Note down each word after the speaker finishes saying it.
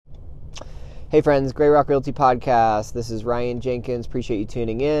Hey friends, Grey Rock Realty Podcast. This is Ryan Jenkins. Appreciate you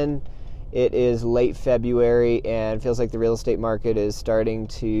tuning in. It is late February and feels like the real estate market is starting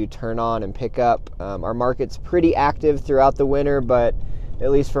to turn on and pick up. Our market's pretty active throughout the winter, but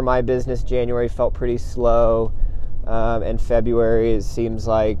at least for my business, January felt pretty slow. And February, it seems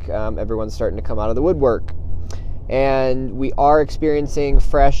like everyone's starting to come out of the woodwork. And we are experiencing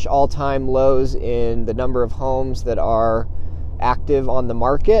fresh all-time lows in the number of homes that are active on the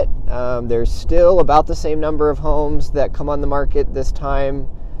market. There's still about the same number of homes that come on the market this time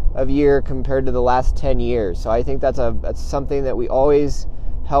of year compared to the last 10 years. So I think that's something that we always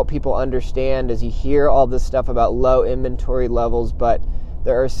help people understand as you hear all this stuff about low inventory levels, but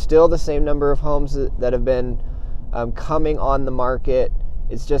there are still the same number of homes that have been coming on the market.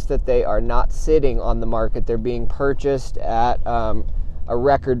 It's just that they are not sitting on the market. They're being purchased at a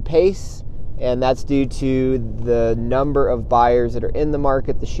record pace. And that's due to the number of buyers that are in the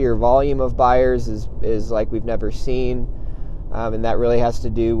market. The sheer volume of buyers is like we've never seen. And that really has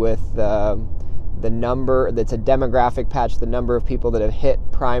to do with the number, that's a demographic patch, the number of people that have hit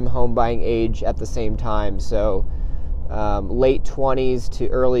prime home buying age at the same time. So late 20s to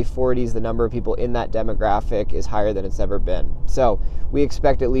early 40s, the number of people in that demographic is higher than it's ever been. So we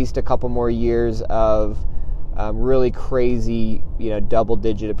expect at least a couple more years of really crazy,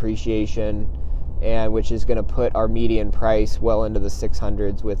 double-digit appreciation, and which is going to put our median price well into the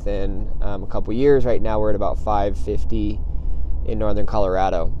 600s within a couple years. Right now, we're at about 550 in northern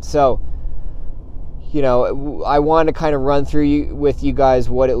Colorado. So, I want to kind of run through with you guys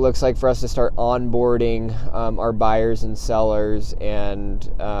what it looks like for us to start onboarding our buyers and sellers, and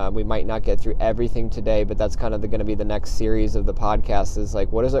we might not get through everything today, but that's kind of going to be the next series of the podcast. Is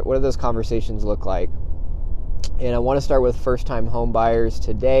like, what do those conversations look like? And I want to start with first-time home buyers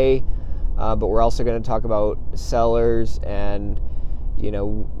today, but we're also going to talk about sellers and, a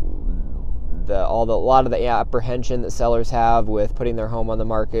lot of the apprehension that sellers have with putting their home on the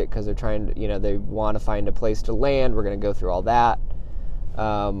market because they're trying to, they want to find a place to land. We're going to go through all that.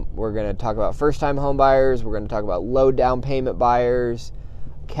 We're going to talk about first-time home buyers. We're going to talk about low down payment buyers,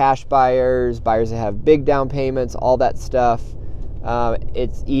 cash buyers, buyers that have big down payments, all that stuff. Our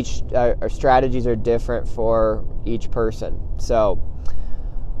strategies are different for each person. So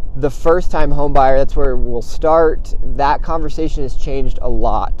the first-time home buyer, that's where we'll start. That conversation has changed a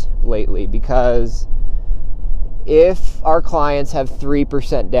lot lately because if our clients have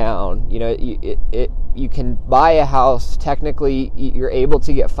 3% down, you can buy a house. Technically, you're able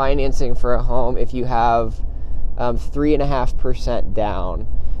to get financing for a home if you have 3.5% down,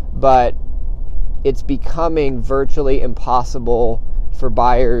 but it's becoming virtually impossible for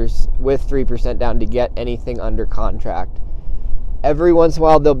buyers with 3% down to get anything under contract. Every once in a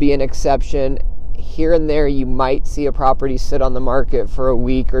while, there'll be an exception. Here and there, you might see a property sit on the market for a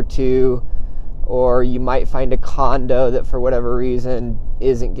week or two, or you might find a condo that for whatever reason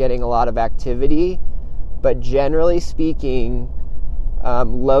isn't getting a lot of activity. But generally speaking,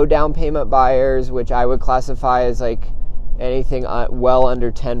 low down payment buyers, which I would classify as like anything well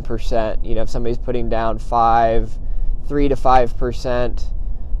under 10%, if somebody's putting down 3 to 5%,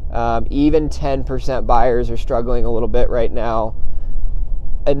 even 10% buyers are struggling a little bit right now.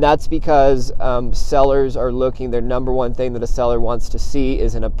 And that's because sellers are looking, their number one thing that a seller wants to see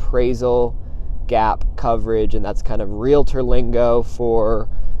is an appraisal gap coverage, and that's kind of realtor lingo for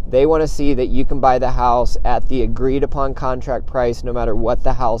they want to see that you can buy the house at the agreed upon contract price no matter what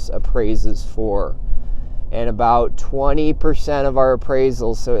the house appraises for. And about 20% of our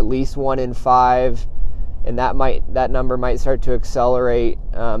appraisals, so at least 1 in 5, and that number might start to accelerate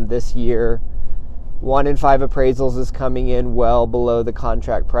this year. 1 in 5 appraisals is coming in well below the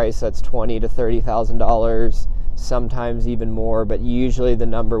contract price. That's $20,000 to $30,000, sometimes even more, but usually the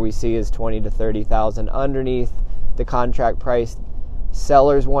number we see is $20,000 to $30,000 underneath the contract price.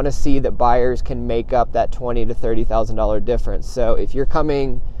 Sellers want to see that buyers can make up that $20,000 to $30,000 difference. So if you're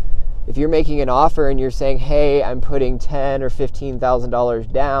making an offer and you're saying, hey, I'm putting $10,000 or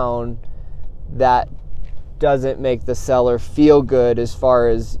 $15,000 down, that doesn't make the seller feel good as far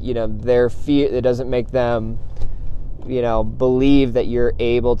as, it doesn't make them, believe that you're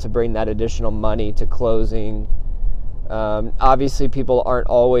able to bring that additional money to closing. Obviously, people aren't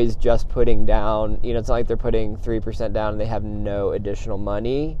always just putting down, it's not like they're putting 3% down and they have no additional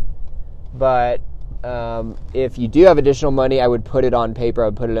money. But if you do have additional money, I would put it on paper. I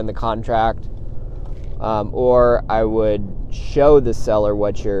would put it in the contract, or I would show the seller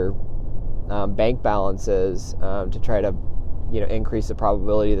what your bank balance is to try to, increase the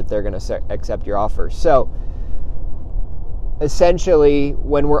probability that they're going to accept your offer. So essentially,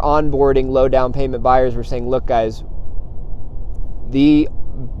 when we're onboarding low down payment buyers, we're saying, look, guys, the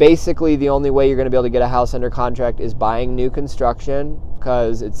basically the only way you're going to be able to get a house under contract is buying new construction,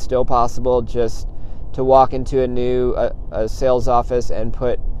 because it's still possible just to walk into a sales office and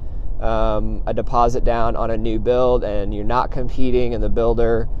put a deposit down on a new build, and you're not competing, and the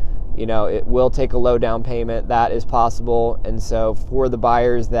builder, it will take a low down payment. That is possible. And so for the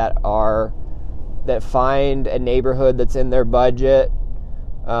buyers that find a neighborhood that's in their budget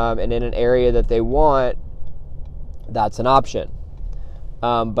and in an area that they want, that's an option.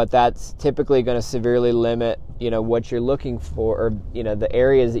 But that's typically going to severely limit, what you're looking for, or, the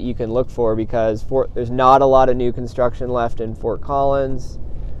areas that you can look for, because there's not a lot of new construction left in Fort Collins.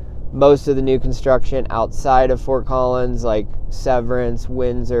 Most of the new construction outside of Fort Collins, like Severance,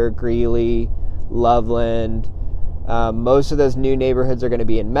 Windsor, Greeley, Loveland, most of those new neighborhoods are going to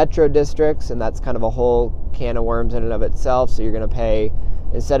be in metro districts, and that's kind of a whole can of worms in and of itself. So you're going to pay,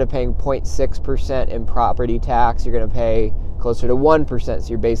 instead of paying 0.6% in property tax, you're going to pay closer to 1%. So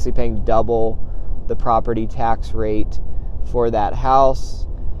you're basically paying double the property tax rate for that house.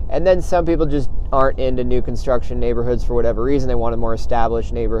 And then some people just aren't into new construction neighborhoods for whatever reason. They want a more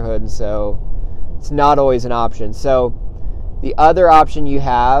established neighborhood, and so it's not always an option. So the other option you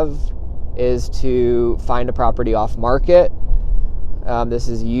have is to find a property off market. This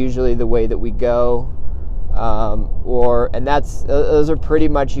is usually the way that we go. Those are pretty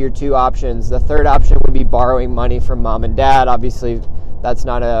much your two options. The third option would be borrowing money from mom and dad. Obviously, that's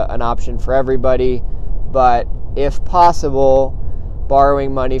not an option for everybody, but if possible,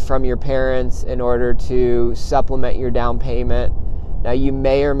 borrowing money from your parents in order to supplement your down payment. Now, you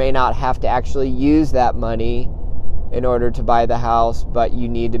may or may not have to actually use that money in order to buy the house, but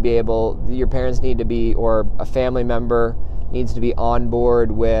your parents need to be, or a family member needs to be on board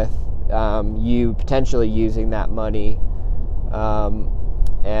with you potentially using that money,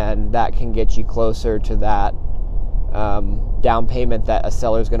 and that can get you closer to that down payment that a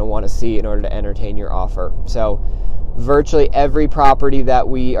seller is going to want to see in order to entertain your offer. So virtually every property that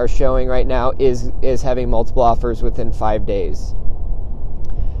we are showing right now is having multiple offers within 5 days.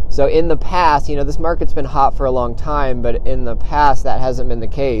 So in the past, this market's been hot for a long time, but in the past that hasn't been the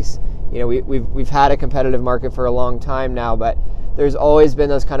case. We've had a competitive market for a long time now, but there's always been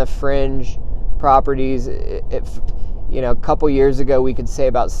those kind of fringe properties. A couple years ago, we could say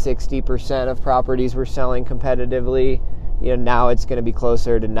about 60% of properties were selling competitively. Now it's going to be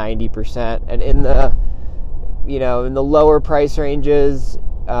closer to 90%. And in the lower price ranges,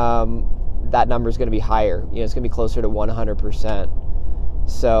 that number is going to be higher. It's going to be closer to 100%.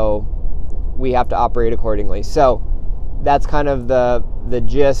 So we have to operate accordingly. So that's kind of the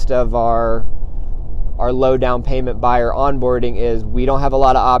gist of our low down payment buyer onboarding. Is we don't have a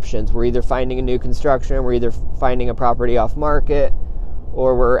lot of options. We're either finding a new construction, we're either finding a property off market,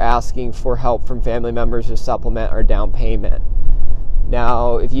 or we're asking for help from family members to supplement our down payment.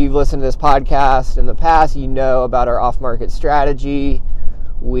 Now, if you've listened to this podcast in the past, you know about our off-market strategy.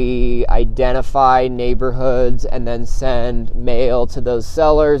 We identify neighborhoods and then send mail to those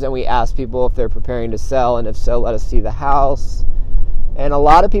sellers, and we ask people if they're preparing to sell, and if so, let us see the house. And a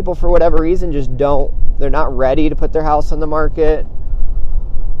lot of people, for whatever reason, they're not ready to put their house on the market,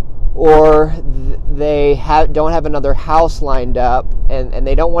 or they don't have another house lined up, and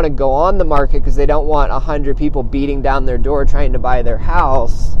they don't want to go on the market because they don't want 100 people beating down their door trying to buy their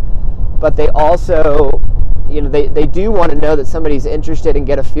house. But they also, they do want to know that somebody's interested and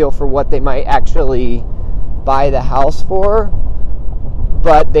get a feel for what they might actually buy the house for,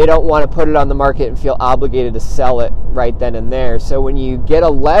 but they don't want to put it on the market and feel obligated to sell it right then and there. So when you get a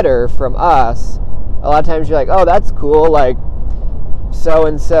letter from us, a lot of times you're like, oh, that's cool, like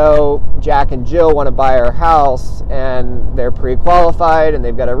so-and-so, Jack and Jill, want to buy our house, and they're pre-qualified, and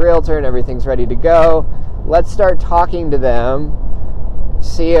they've got a realtor, and everything's ready to go. Let's start talking to them,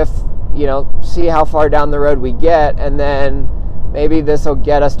 see how far down the road we get, and then maybe this will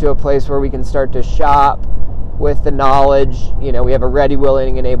get us to a place where we can start to shop with the knowledge, we have a ready,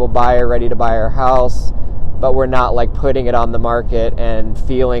 willing, and able buyer ready to buy our house, but we're not like putting it on the market and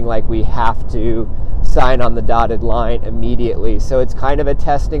feeling like we have to sign on the dotted line immediately. So it's kind of a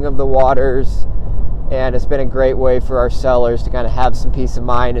testing of the waters, and it's been a great way for our sellers to kind of have some peace of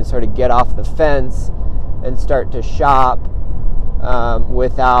mind and sort of get off the fence and start to shop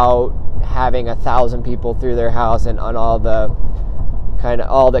without having 1,000 people through their house and on all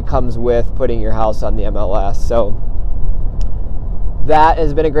that comes with putting your house on the MLS. So that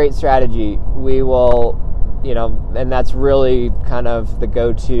has been a great strategy. We will, and that's really kind of the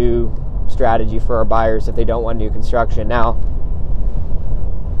go-to strategy for our buyers if they don't want new construction. Now,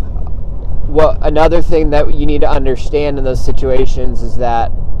 another thing that you need to understand in those situations is that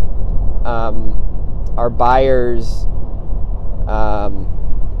our buyers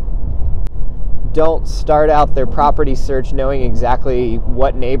don't start out their property search knowing exactly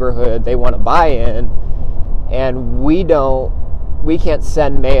what neighborhood they want to buy in, and we can't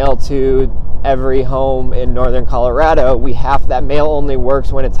send mail to every home in northern Colorado. That mail only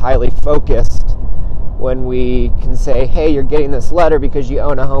works when it's highly focused, when we can say, hey, you're getting this letter because you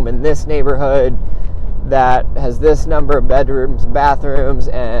own a home in this neighborhood that has this number of bedrooms and bathrooms,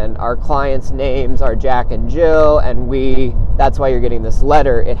 and our clients' names are Jack and Jill, and that's why you're getting this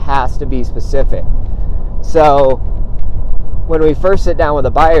letter. It has to be specific. So when we first sit down with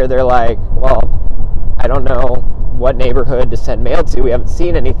a buyer, they're like, well, I don't know what neighborhood to send mail to. We haven't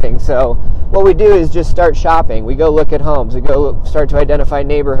seen anything. So what we do is just start shopping. We go look at homes. We go start to identify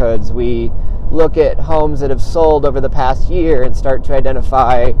neighborhoods. We look at homes that have sold over the past year and start to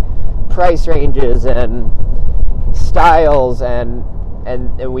identify price ranges and styles, and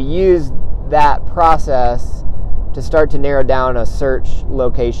we use that process to start to narrow down a search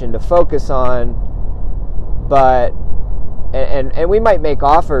location to focus on. But and we might make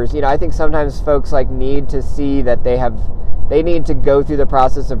offers. I think sometimes folks need to see that they need to go through the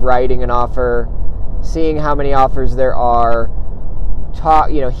process of writing an offer, seeing how many offers there are,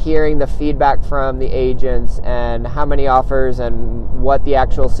 hearing the feedback from the agents and how many offers and what the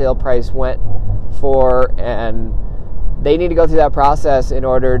actual sale price went for, and they need to go through that process in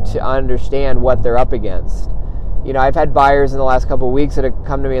order to understand what they're up against. I've had buyers in the last couple of weeks that have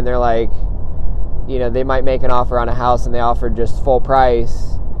come to me and they're like, they might make an offer on a house and they offered just full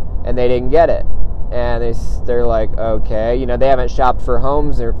price and they didn't get it. And they're like, okay, they haven't shopped for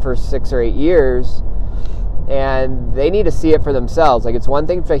homes for 6 or 8 years, and they need to see it for themselves. It's one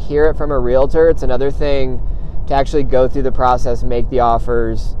thing to hear it from a realtor. It's another thing to actually go through the process, make the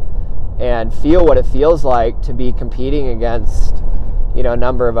offers, and feel what it feels like to be competing against, a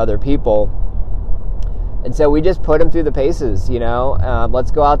number of other people. And so we just put them through the paces,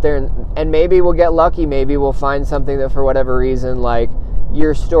 let's go out there and maybe we'll get lucky. Maybe we'll find something that for whatever reason,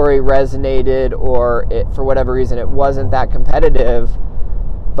 your story resonated, or for whatever reason it wasn't that competitive.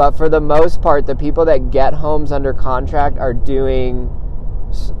 But for the most part, the people that get homes under contract are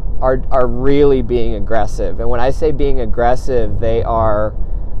really being aggressive. And when I say being aggressive, they are,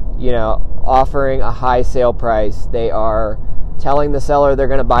 offering a high sale price. They are telling the seller they're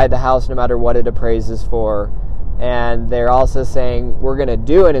going to buy the house no matter what it appraises for. And they're also saying, we're going to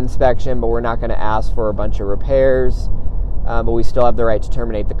do an inspection, but we're not going to ask for a bunch of repairs. But we still have the right to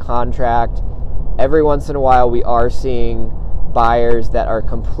terminate the contract. Every once in a while, we are seeing buyers that are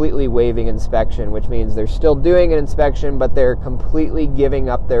completely waiving inspection, which means they're still doing an inspection, but they're completely giving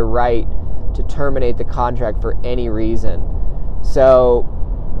up their right to terminate the contract for any reason. So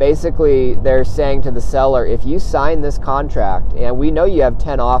basically, they're saying to the seller, if you sign this contract, and we know you have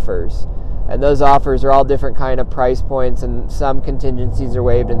 10 offers, and those offers are all different kind of price points, and some contingencies are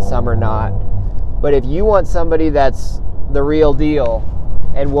waived and some are not. But if you want somebody that's the real deal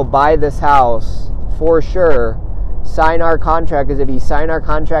and will buy this house for sure, sign our contract, because if you sign our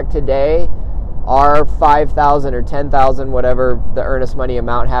contract today, our $5,000 or $10,000, whatever the earnest money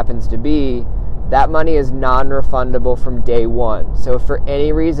amount happens to be, that money is non-refundable from day one. So if for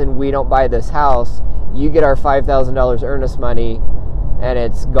any reason we don't buy this house, you get our $5,000 earnest money and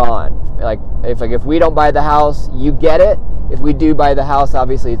it's gone. If we don't buy the house, you get it. If we do buy the house,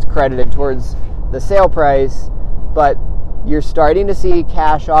 obviously it's credited towards the sale price, but you're starting to see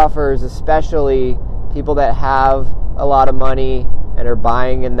cash offers, especially people that have a lot of money and are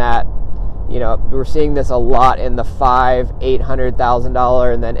buying in that, we're seeing this a lot in the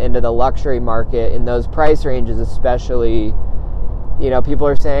 $500,000-$800,000 and then into the luxury market in those price ranges, especially. People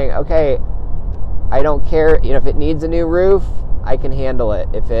are saying, okay, I don't care, if it needs a new roof, I can handle it.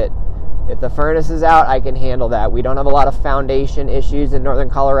 If the furnace is out, I can handle that. We don't have a lot of foundation issues in northern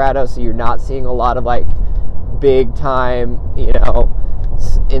Colorado, so you're not seeing a lot of big time,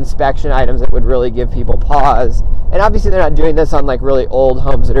 inspection items that would really give people pause. And obviously they're not doing this on really old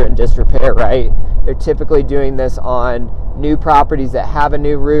homes that are in disrepair, right? They're typically doing this on new properties that have a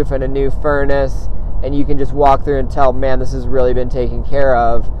new roof and a new furnace, and you can just walk through and tell, man, this has really been taken care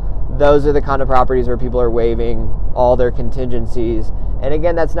of. Those are the kind of properties where people are waiving all their contingencies. And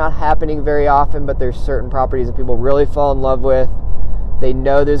again, that's not happening very often, but there's certain properties that people really fall in love with. They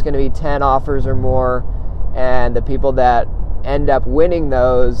know there's going to be 10 offers or more, and the people that end up winning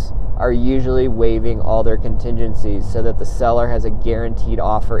those are usually waiving all their contingencies so that the seller has a guaranteed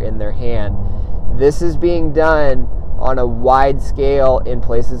offer in their hand. This is being done on a wide scale in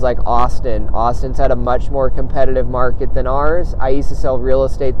places like Austin. Austin's had a much more competitive market than ours. I used to sell real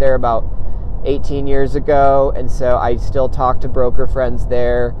estate there about 18 years ago, and so I still talk to broker friends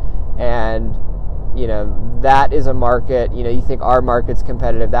there, and that is a market, you think our market's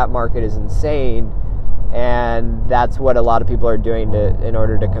competitive, that market is insane. And that's what a lot of people are doing in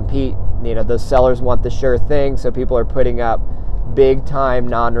order to compete. Those sellers want the sure thing, so people are putting up big time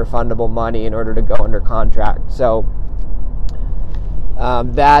non-refundable money in order to go under contract. So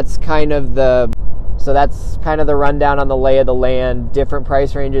that's kind of the rundown on the lay of the land. Different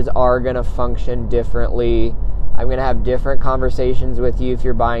price ranges are going to function differently. I'm going to have different conversations with you if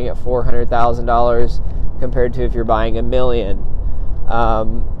you're buying at $400,000 compared to if you're buying $1 million.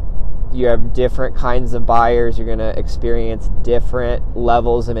 You have different kinds of buyers. You're going to experience different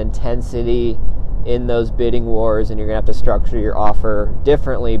levels of intensity in those bidding wars, and you're going to have to structure your offer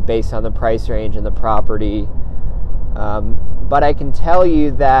differently based on the price range and the property. But I can tell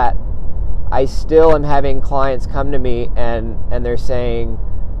you that I still am having clients come to me and they're saying,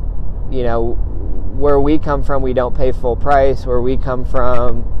 where we come from, we don't pay full price. Where we come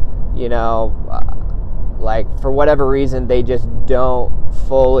from, for whatever reason, they just don't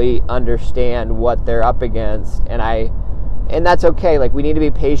fully understand what they're up against. And that's okay. We need to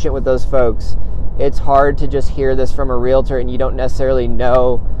be patient with those folks. It's hard to just hear this from a realtor and you don't necessarily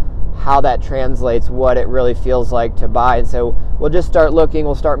know how that translates, what it really feels like to buy. And so we'll just start looking,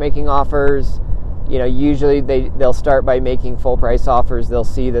 we'll start making offers. Usually they'll start by making full price offers. They'll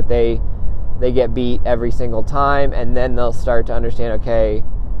see that they get beat every single time, and then they'll start to understand, okay,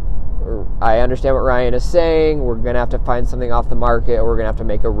 I understand what Ryan is saying. We're going to have to find something off the market, or we're going to have to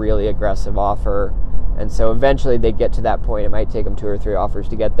make a really aggressive offer. And so eventually they get to that point. It might take them 2 or 3 offers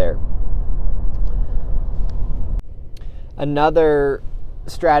to get there. Another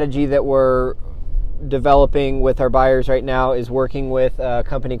strategy that we're developing with our buyers right now is working with a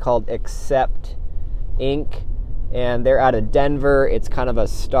company called Accept Inc. And they're out of Denver. It's kind of a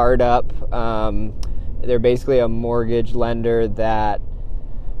startup. They're basically a mortgage lender that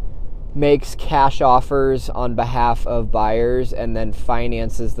makes cash offers on behalf of buyers and then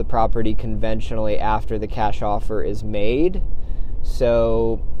finances the property conventionally after the cash offer is made.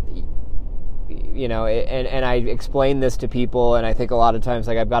 So, and I explain this to people, and I think a lot of times,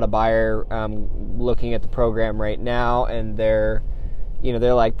 I've got a buyer looking at the program right now, and they're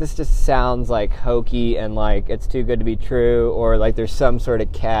like, this just sounds like hokey and it's too good to be true, or there's some sort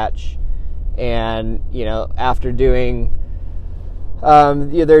of catch. And, after doing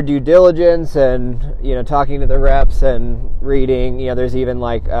their due diligence and, talking to the reps and reading, there's even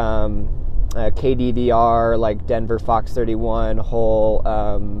KDVR, Denver Fox 31 whole,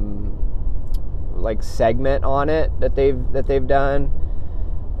 segment on it that they've done.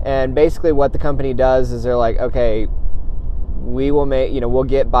 And basically what the company does is they're like, okay, we will we'll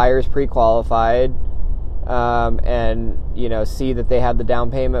get buyers pre-qualified, and, see that they have the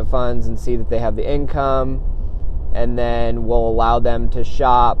down payment funds and see that they have the income. And then we'll allow them to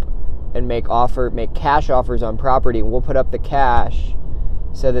shop and make cash offers on property. And we'll put up the cash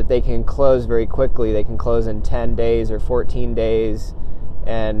so that they can close very quickly. They can close in 10 days or 14 days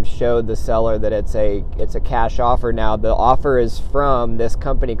and show the seller that it's a cash offer. Now, the offer is from this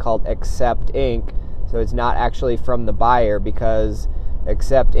company called Accept Inc. So it's not actually from the buyer, because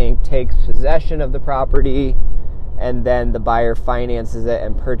Accept Inc. takes possession of the property and then the buyer finances it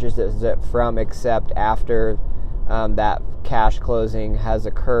and purchases it from Accept after that cash closing has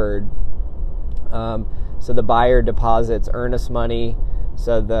occurred. So the buyer deposits earnest money.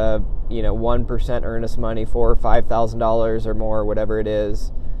 So the 1% earnest money, $4,000 or $5,000 or more, whatever it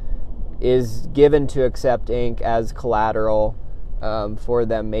is given to Accept Inc. as collateral for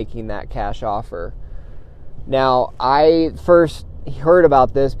them making that cash offer. Now, I first heard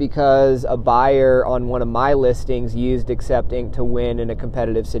about this because a buyer on one of my listings used Accept Inc. to win in a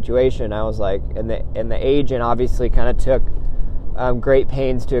competitive situation. I was like, and the agent obviously kind of took great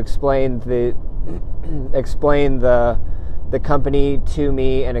pains to explain the company to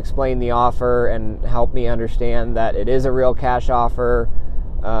me and explain the offer and help me understand that it is a real cash offer,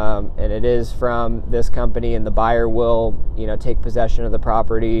 and it is from this company, and the buyer will take possession of the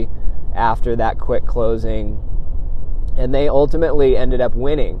property after that quick closing. And they ultimately ended up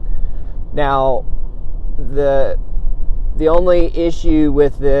winning. Now, the only issue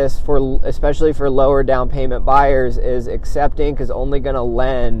with this, especially for lower down payment buyers, is Accept Inc. is only going to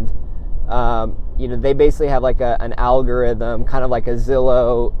lend. They basically have an algorithm, kind of like a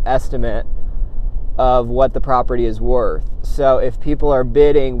Zillow estimate of what the property is worth. So if people are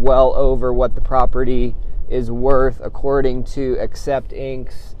bidding well over what the property is worth according to Accept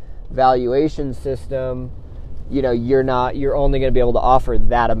Inc.'s valuation system, you're only going to be able to offer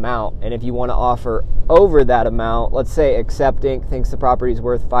that amount. And if you want to offer over that amount, let's say Accept Inc. thinks the property is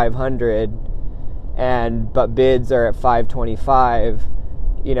worth $500, but bids are at $525,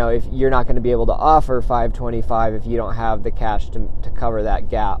 if you're not going to be able to offer 525 if you don't have the cash to cover that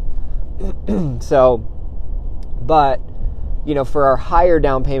gap. So, but, for our higher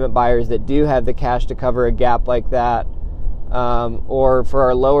down payment buyers that do have the cash to cover a gap like that, or for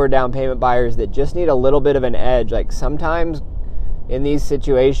our lower down payment buyers that just need a little bit of an edge, like sometimes in these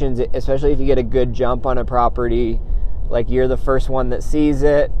situations, especially if you get a good jump on a property, like you're the first one that sees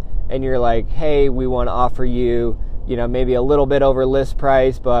it and you're like, hey, we want to offer you, maybe a little bit over list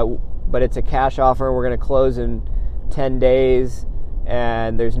price, but it's a cash offer and we're going to close in 10 days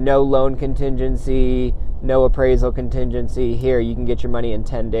and there's no loan contingency, no appraisal contingency. Here, you can get your money in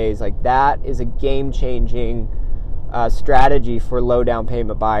 10 days. Like that is a game-changing strategy for low down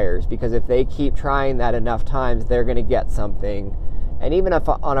payment buyers, because if they keep trying that enough times, they're going to get something. And even if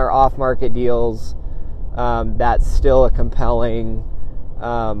on our off-market deals, that's still a compelling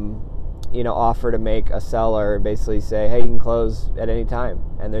offer to make a seller, and basically say, hey, you can close at any time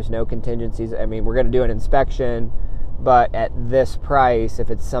and there's no contingencies. I mean, we're going to do an inspection, but at this price, if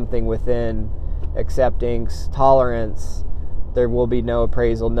it's something within accepting tolerance, there will be no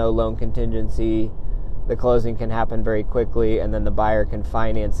appraisal, no loan contingency. The closing can happen very quickly, and then the buyer can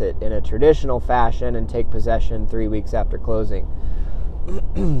finance it in a traditional fashion and take possession 3 weeks after closing.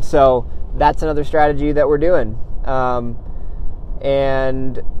 So that's another strategy that we're doing.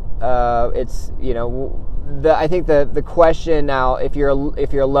 It's, I think the question now, if you're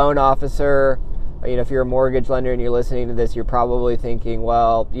a loan officer, if you're a mortgage lender and you're listening to this, you're probably thinking,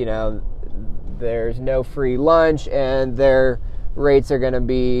 well, there's no free lunch and their rates are going to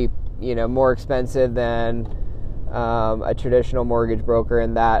be, more expensive than a traditional mortgage broker,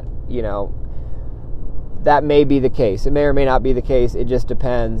 and that, that may be the case. It may or may not be the case. It just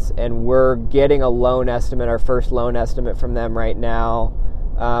depends. And we're getting a loan estimate, our first loan estimate from them right now.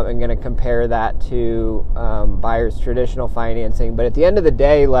 I'm going to compare that to buyers' traditional financing. But at the end of the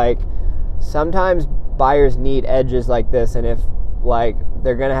day, like, sometimes buyers need edges like this. And if, like,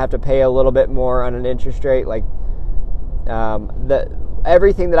 they're going to have to pay a little bit more on an interest rate, like,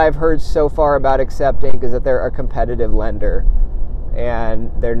 everything that I've heard so far about Accepting is that they're a competitive lender.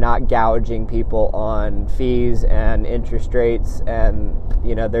 And they're not gouging people on fees and interest rates. And,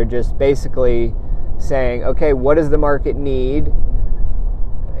 they're just basically saying, okay, what does the market need?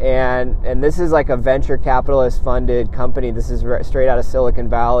 And this is like a venture capitalist funded company. This is straight out of Silicon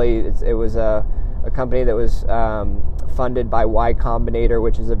Valley. It was a company that was funded by Y Combinator,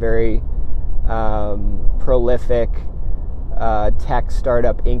 which is a very prolific tech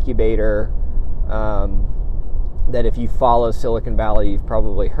startup incubator that if you follow Silicon Valley, you've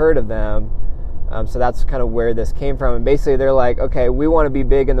probably heard of them. So that's kind of where this came from. And basically they're like, okay, we want to be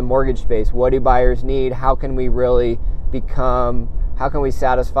big in the mortgage space. What do buyers need? How can we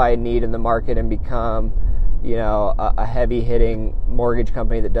satisfy a need in the market and become, a heavy hitting mortgage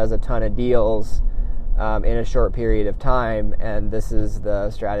company that does a ton of deals in a short period of time? And this is the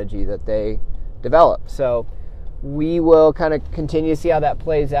strategy that they develop. So we will kind of continue to see how that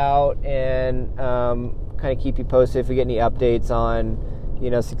plays out, and kind of keep you posted if we get any updates on,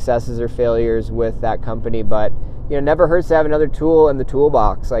 successes or failures with that company. But, never hurts to have another tool in the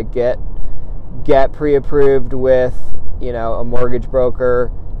toolbox. Like get pre-approved with, a mortgage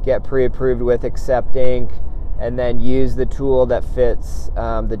broker, get pre-approved with Accepting, and then use the tool that fits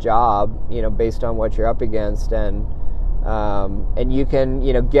the job, based on what you're up against. And you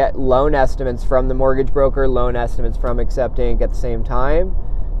can, get loan estimates from the mortgage broker, loan estimates from Accepting at the same time,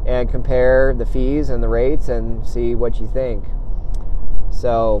 and compare the fees and the rates and see what you think.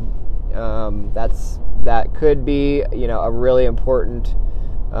 So that could be, a really important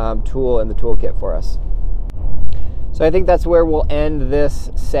tool in the toolkit for us. So I think that's where we'll end this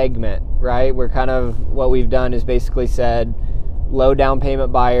segment, right? What we've done is basically said low down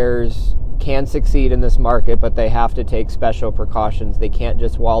payment buyers can succeed in this market, but they have to take special precautions. They can't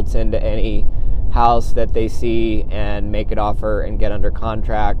just waltz into any house that they see and make an offer and get under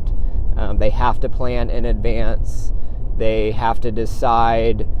contract. They have to plan in advance. They have to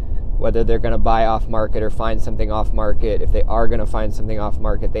decide whether they're going to buy off market or find something off market. If they are going to find something off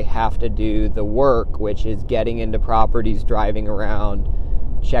market, they have to do the work, which is getting into properties, driving around,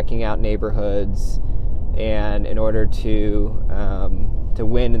 checking out neighborhoods. And in order to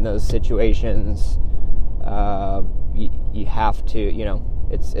win in those situations, you have to,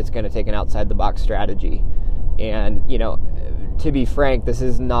 it's going to take an outside the box strategy. And, to be frank, this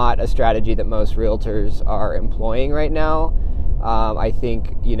is not a strategy that most realtors are employing right now. I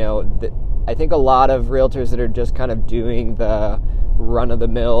think, I think a lot of realtors that are just kind of doing the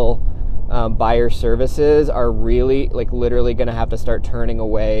run-of-the-mill buyer services are really, literally going to have to start turning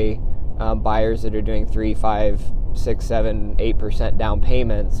away buyers that are doing 3, 5, 6, 7, 8% down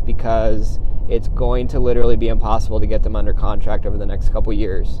payments, because it's going to literally be impossible to get them under contract over the next couple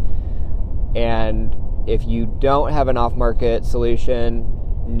years. And if you don't have an off-market solution,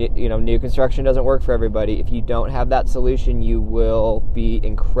 new construction doesn't work for everybody. If you don't have that solution, you will be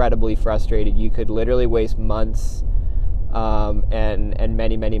incredibly frustrated. You could literally waste months and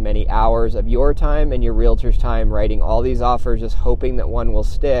many, many, many hours of your time and your realtor's time writing all these offers, just hoping that one will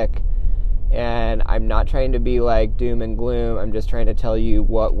stick. And I'm not trying to be like doom and gloom. I'm just trying to tell you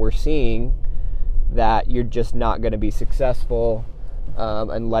what we're seeing, that you're just not going to be successful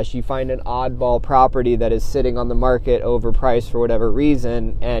unless you find an oddball property that is sitting on the market overpriced for whatever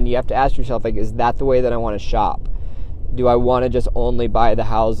reason. And you have to ask yourself, like, is that the way that I want to shop? Do I want to just only buy the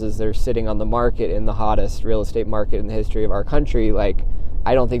houses that are sitting on the market in the hottest real estate market in the history of our country? Like,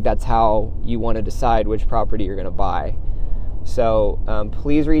 I don't think that's how you want to decide which property you're going to buy. So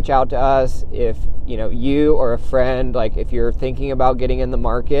please reach out to us if you or a friend, like if you're thinking about getting in the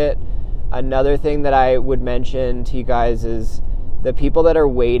market. Another thing that I would mention to you guys is the people that are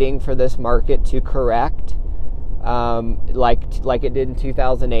waiting for this market to correct, like it did in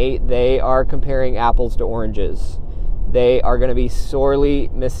 2008, they are comparing apples to oranges. They are going to be sorely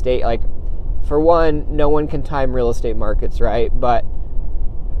mistaken. Like, for one, no one can time real estate markets, right? But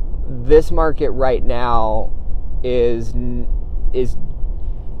this market right now is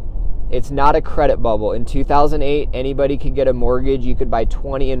it's not a credit bubble. In 2008, anybody could get a mortgage. You could buy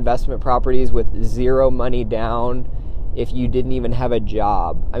 20 investment properties with zero money down if you didn't even have a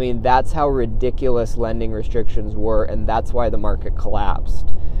job. I mean, that's how ridiculous lending restrictions were, and that's why the market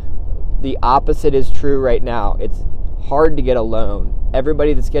collapsed. The opposite is true right now. It's hard to get a loan.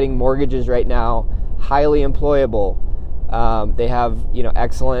 Everybody that's getting mortgages right now, highly employable. They have,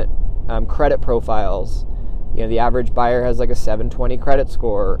 excellent credit profiles. The average buyer has like a 720 credit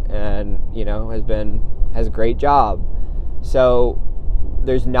score and, has a great job. So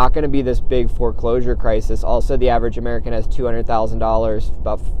there's not going to be this big foreclosure crisis. Also, the average American has $200,000,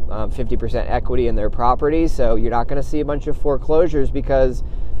 about 50% equity in their property. So you're not going to see a bunch of foreclosures, because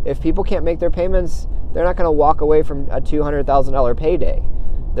if people can't make their payments, they're not going to walk away from a $200,000 payday.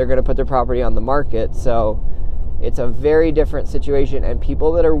 They're going to put their property on the market. So it's a very different situation, and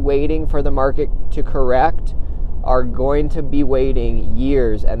people that are waiting for the market to correct are going to be waiting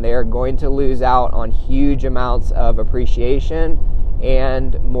years, and they are going to lose out on huge amounts of appreciation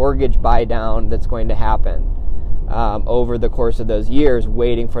and mortgage buy down that's going to happen over the course of those years,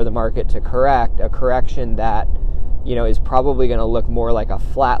 waiting for the market to correct, a correction that is probably going to look more like a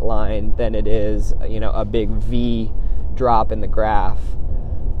flat line than it is a big V drop in the graph.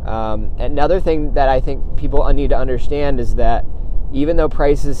 Another thing that I think people need to understand is that even though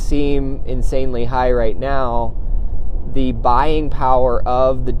prices seem insanely high right now, the buying power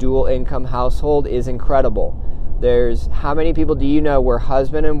of the dual income household is incredible. There's, how many people do you know where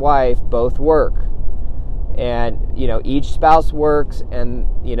husband and wife both work, and each spouse works, and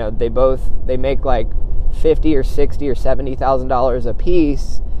they make like $50,000 or $60,000 or $70,000 a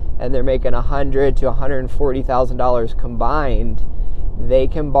piece, and they're making $100,000 to $140,000 combined. They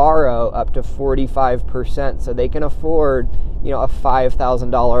can borrow up to 45%, so they can afford a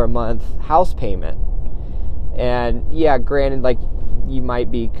 $5,000 a month house payment. And yeah, granted, like, you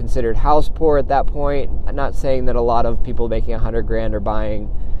might be considered house poor at that point. I'm not saying that a lot of people making $100,000 are buying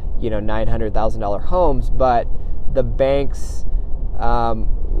 $900,000 homes, but the bank's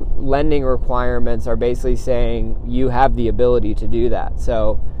lending requirements are basically saying you have the ability to do that.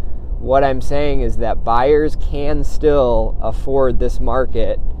 So what I'm saying is that buyers can still afford this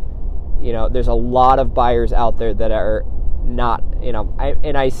market. There's a lot of buyers out there that are not,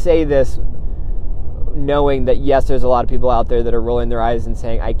 I say this knowing that, yes, there's a lot of people out there that are rolling their eyes and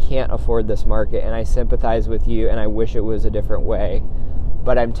saying, I can't afford this market, and I sympathize with you, and I wish it was a different way.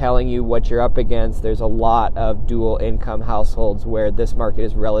 But I'm telling you what you're up against. There's a lot of dual income households where this market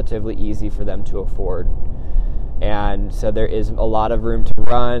is relatively easy for them to afford. And so there is a lot of room to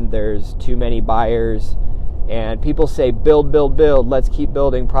run. There's too many buyers. And people say, build, build, build. Let's keep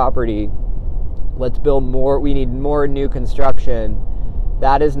building property. Let's build more. We need more new construction.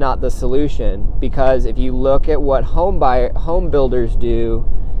 That is not the solution, because if you look at what home builders do,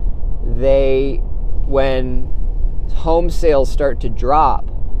 when home sales start to drop,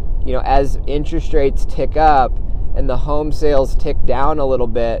 as interest rates tick up and the home sales tick down a little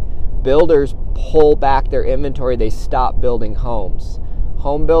bit, builders pull back their inventory. They stop building homes.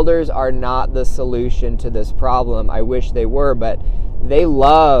 Home builders are not the solution to this problem. I wish they were, but they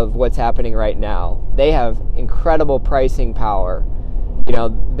love what's happening right now. They have incredible pricing power. They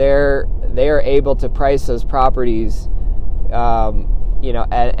are able to price those properties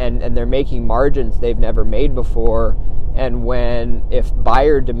and they're making margins they've never made before. And if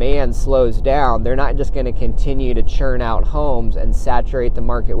buyer demand slows down, they're not just going to continue to churn out homes and saturate the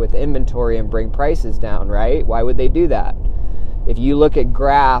market with inventory and bring prices down, right? Why would they do that? If you look at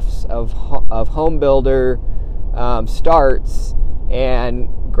graphs of home builder starts and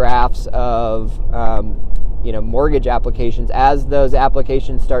graphs of mortgage applications, as those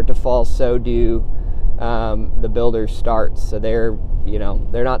applications start to fall, so do the builders starts. So they're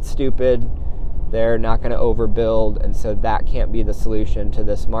not stupid. They're not going to overbuild, and so that can't be the solution to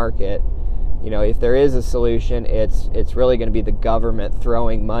this market. If there is a solution, it's really going to be the government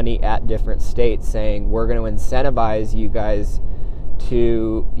throwing money at different states saying, we're going to incentivize you guys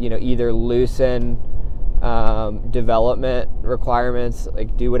to, either loosen development requirements,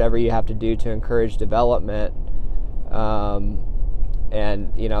 like do whatever you have to do to encourage development,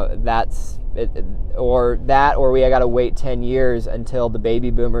 that's it, or we got to wait 10 years until the baby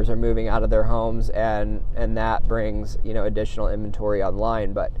boomers are moving out of their homes, and that brings additional inventory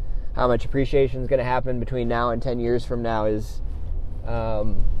online. But how much appreciation is going to happen between now and 10 years from now is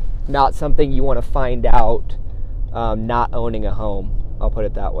not something you want to find out not owning a home. I'll put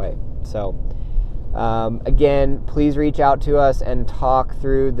it that way. So again, please reach out to us and talk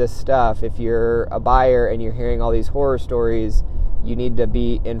through this stuff. If you're a buyer and you're hearing all these horror stories, you need to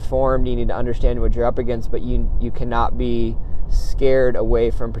be informed, you need to understand what you're up against, but you cannot be scared away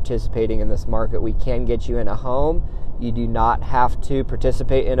from participating in this market. We can get you in a home. You do not have to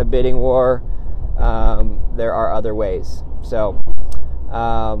participate in a bidding war. There are other ways. So,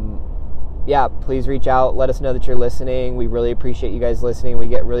 please reach out. Let us know that you're listening. We really appreciate you guys listening. We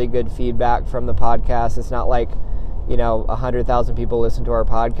get really good feedback from the podcast. It's not like 100,000 people listen to our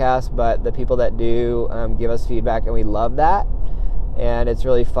podcast, but the people that do give us feedback, and we love that. And it's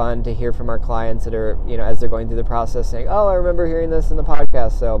really fun to hear from our clients that are, as they're going through the process saying, oh, I remember hearing this in the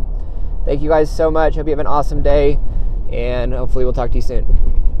podcast. So thank you guys so much. Hope you have an awesome day, and hopefully we'll talk to you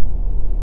soon.